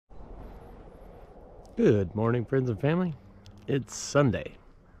Good morning, friends and family. It's Sunday,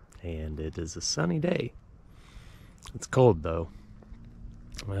 and it is a sunny day. It's cold, though.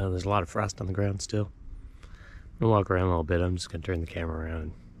 Well, there's a lot of frost on the ground still. I'm gonna walk around a little bit. I'm just gonna turn the camera around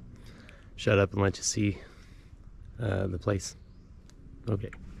and shut up and let you see the place.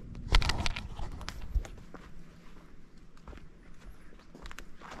 Okay.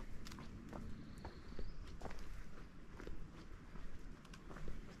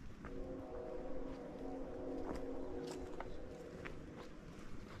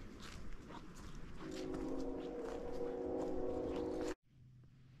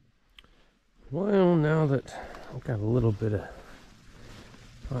 Well, now that I've got a little bit of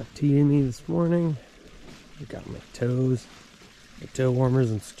hot tea in me this morning, I got my toe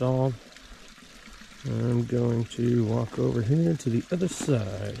warmers installed. I'm going to walk over here to the other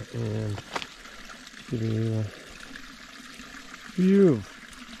side and give you a view of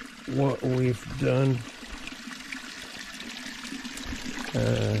what we've done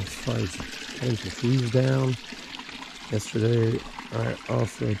as far as cutting some trees down. Yesterday, I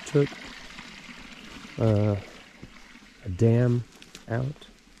also took a dam out,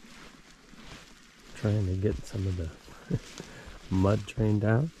 trying to get some of the mud drained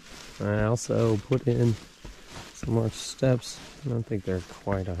out. I also put in some more steps. I don't think they're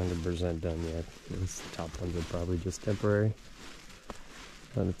quite 100% done yet. These top ones are probably just temporary,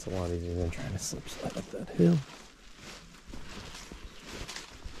 but it's a lot easier than trying to slip slide up that hill.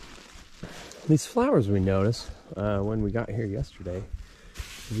 These flowers we noticed when we got here yesterday,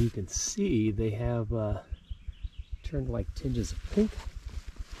 as you can see, they have turned like tinges of pink,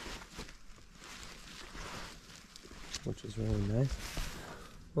 which is really nice.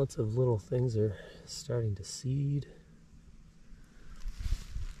 Lots of little things are starting to seed.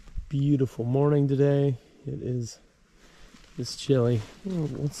 Beautiful morning today. It's chilly.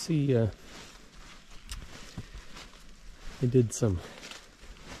 Let's see. I did some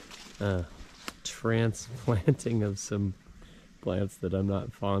transplanting of some plants that I'm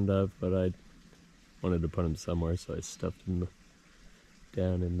not fond of, but I wanted to put them somewhere, so I stuffed them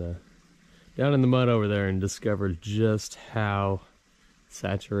down in the mud over there and discovered just how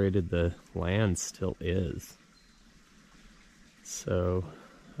saturated the land still is. So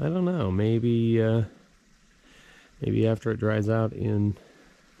I don't know, maybe after it dries out in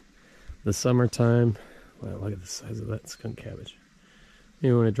the summertime. Wow, look at the size of that skunk cabbage.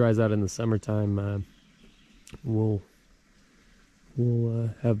 Maybe when it dries out in the summertime, we'll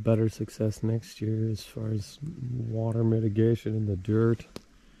have better success next year as far as water mitigation in the dirt.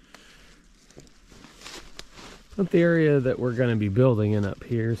 But the area that we're going to be building in up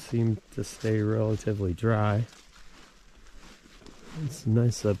here seems to stay relatively dry. It's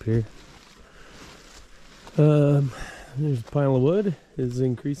nice up here. There's a pile of wood is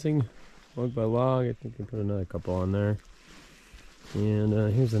increasing log by log. I think I put another couple on there. And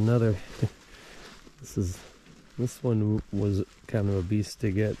here's another. This one was kind of a beast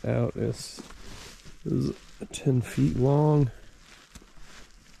to get out. This is 10 feet long,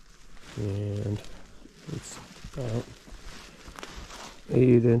 and it's about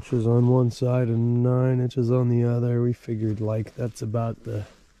 8 inches on one side and 9 inches on the other. We figured like that's about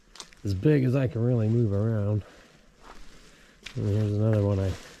as big as I can really move around. And here's another one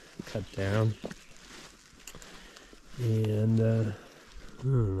I cut down. And I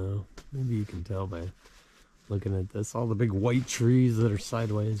don't know, maybe you can tell by looking at this, all the big white trees that are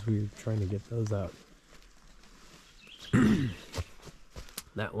sideways, we were trying to get those out.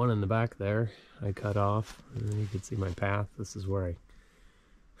 That one in the back there, I cut off, and then you can see my path. This is where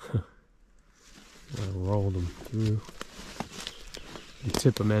I rolled them through. You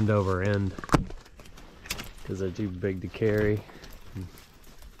tip them end over end, because they're too big to carry, and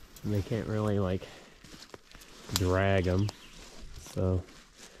they can't really, like, drag them. So,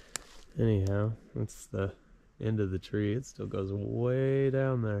 anyhow, that's the end of the tree. It still goes way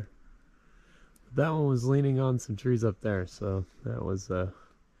down there. That one was leaning on some trees up there, so that was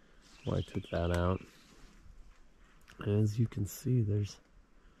why I took that out. And as you can see, there's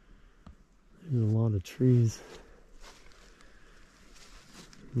a lot of trees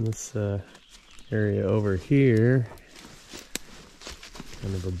in this area over here,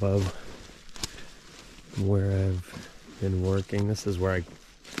 kind of above where I've been working. This is where I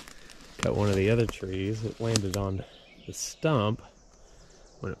cut one of the other trees. It landed on the stump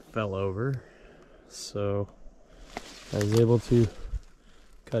when it fell over, so I was able to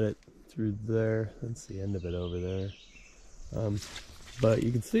cut it through there. That's the end of it over there. But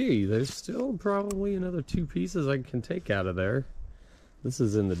you can see there's still probably another 2 pieces I can take out of there. This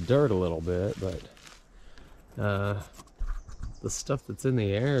is in the dirt a little bit, but the stuff that's in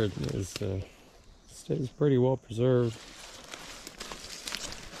the air is stays pretty well preserved.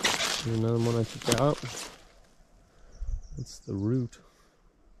 Here's another one I took out. That's the root.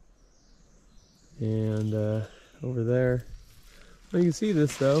 And over there, well, you can see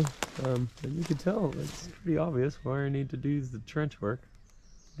this though, and you can tell it's pretty obvious where I need to do the trench work.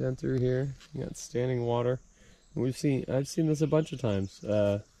 Down through here, you got standing water. I've seen this a bunch of times.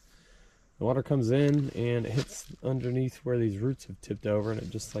 The water comes in and it hits underneath where these roots have tipped over, and it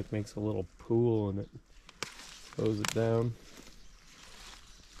just like makes a little pool and it throws it down.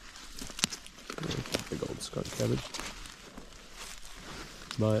 Big old skunk cabbage.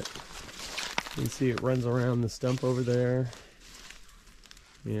 But you can see it runs around the stump over there,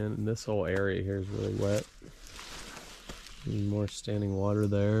 and this whole area here is really wet. And more standing water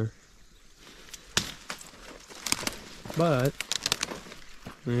there. But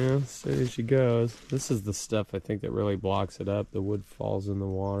yeah, steady as she goes. This is the stuff I think that really blocks it up. The wood falls in the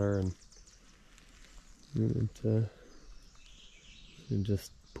water and it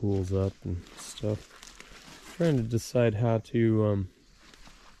just pools up and stuff. I'm trying to decide how to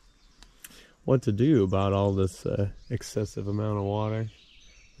what to do about all this excessive amount of water,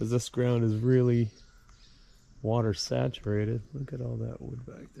 because this ground is really water saturated. Look at all that wood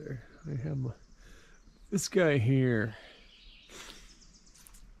back there. I have this guy here.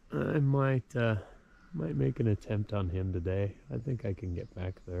 I might make an attempt on him today. I think I can get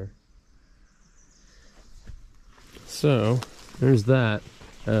back there. So there's that.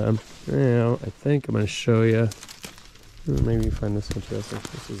 Now I think I'm going to show you. Maybe you find this interesting.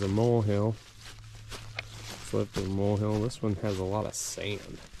 This is a molehill. Left of a molehill. This one has a lot of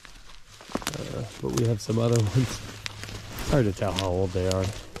sand, but we have some other ones. It's hard to tell how old they are.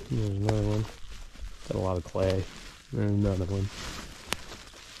 There's another one. Got a lot of clay. There's another one.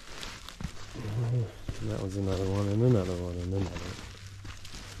 And that was another one, and another one, and another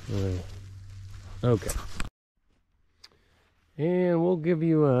one. Okay. And we'll give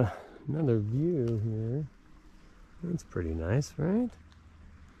you another view here. That's pretty nice, right?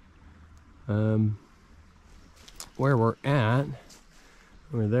 Where we're at,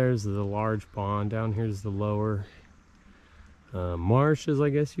 where there's the large pond, down here's the lower marshes, I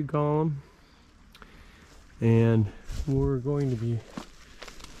guess you call them. And we're going to be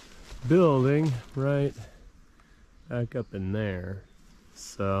building right back up in there.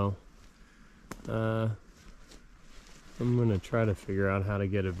 So I'm gonna try to figure out how to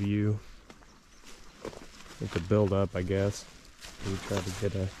get a view. We could build up, I guess. We try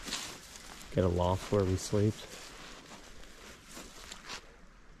to get a loft where we sleep.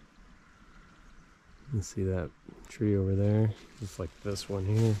 You see that tree over there? Just like this one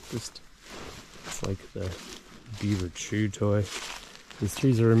here. It's like the beaver chew toy. These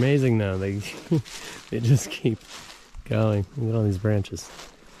trees are amazing now. They just keep going. Look at all these branches.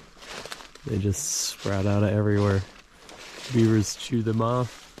 They just sprout out of everywhere. Beavers chew them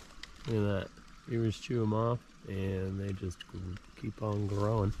off. Look at that. Beavers chew them off, and they just keep on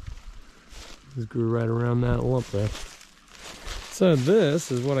growing. Just grew right around that lump there. So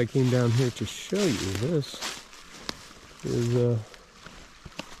this is what I came down here to show you. This is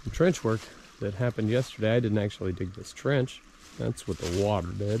trench work that happened yesterday. I didn't actually dig this trench. That's what the water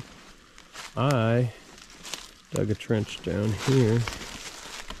did. I dug a trench down here.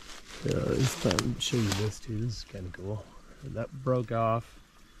 This time I'll show you this too. This is kind of cool. That broke off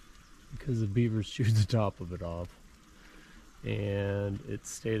because the beavers chewed the top of it off, and it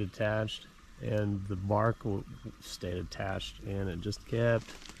stayed attached, and the bark stayed attached, and it just kept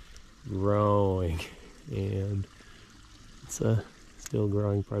growing, and it's a still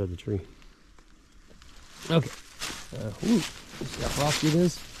growing part of the tree. Okay. See how frosty it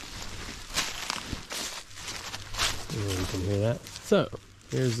is? You can hear that. So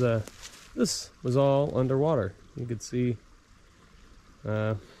here's this was all underwater. You could see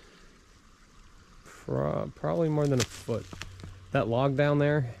probably more than a foot. That log down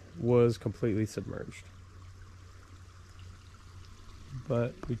there was completely submerged.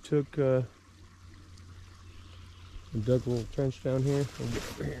 But we took we dug a little trench down here. I'll get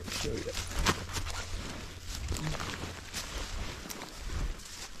over here and show you.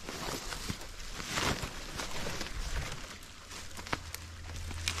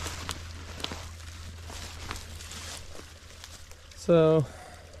 So,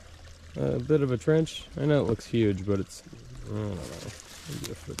 a bit of a trench. I know it looks huge, but it's, I don't know,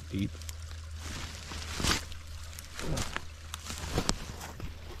 maybe a foot deep.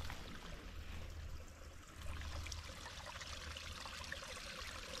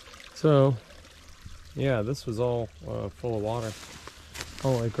 So, yeah, this was all full of water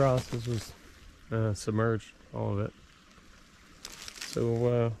all the way across. This was submerged, all of it.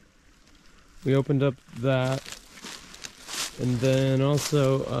 So, we opened up that. And then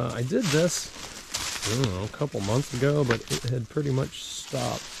also, I did this, I don't know, a couple months ago, but it had pretty much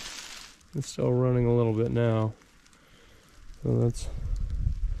stopped. It's still running a little bit now. So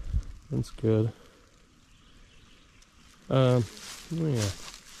that's good. Yeah.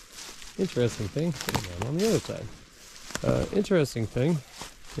 Interesting thing, on the other side. Interesting thing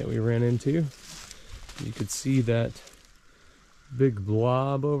that we ran into. You could see that big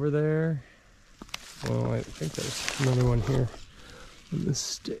blob over there. Well, I think there's another one here on this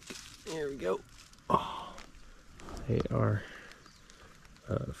stick. There we go. Oh, they are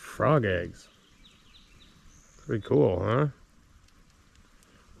frog eggs. Pretty cool, huh?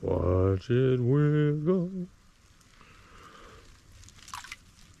 Watch it wiggle.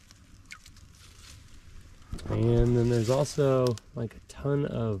 And then there's also like a ton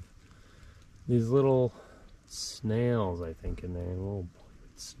of these little snails, I think, in there. Little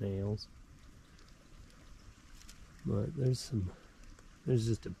snails. But there's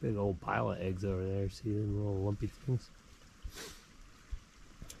just a big old pile of eggs over there. See them little lumpy things?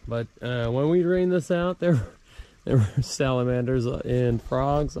 But when we drained this out, there were salamanders and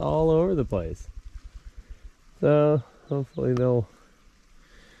frogs all over the place. So hopefully they'll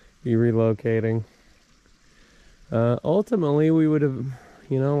be relocating. Ultimately, we would have,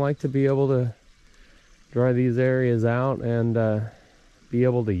 liked to be able to dry these areas out and be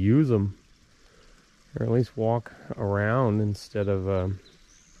able to use them, or at least walk around instead of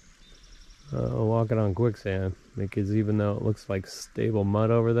walking on quicksand. Because even though it looks like stable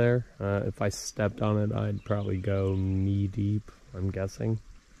mud over there, if I stepped on it, I'd probably go knee deep, I'm guessing.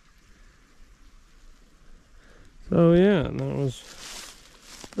 So yeah,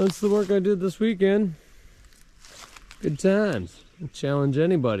 that's the work I did this weekend. Good times. I challenge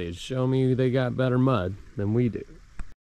anybody to show me they got better mud than we do.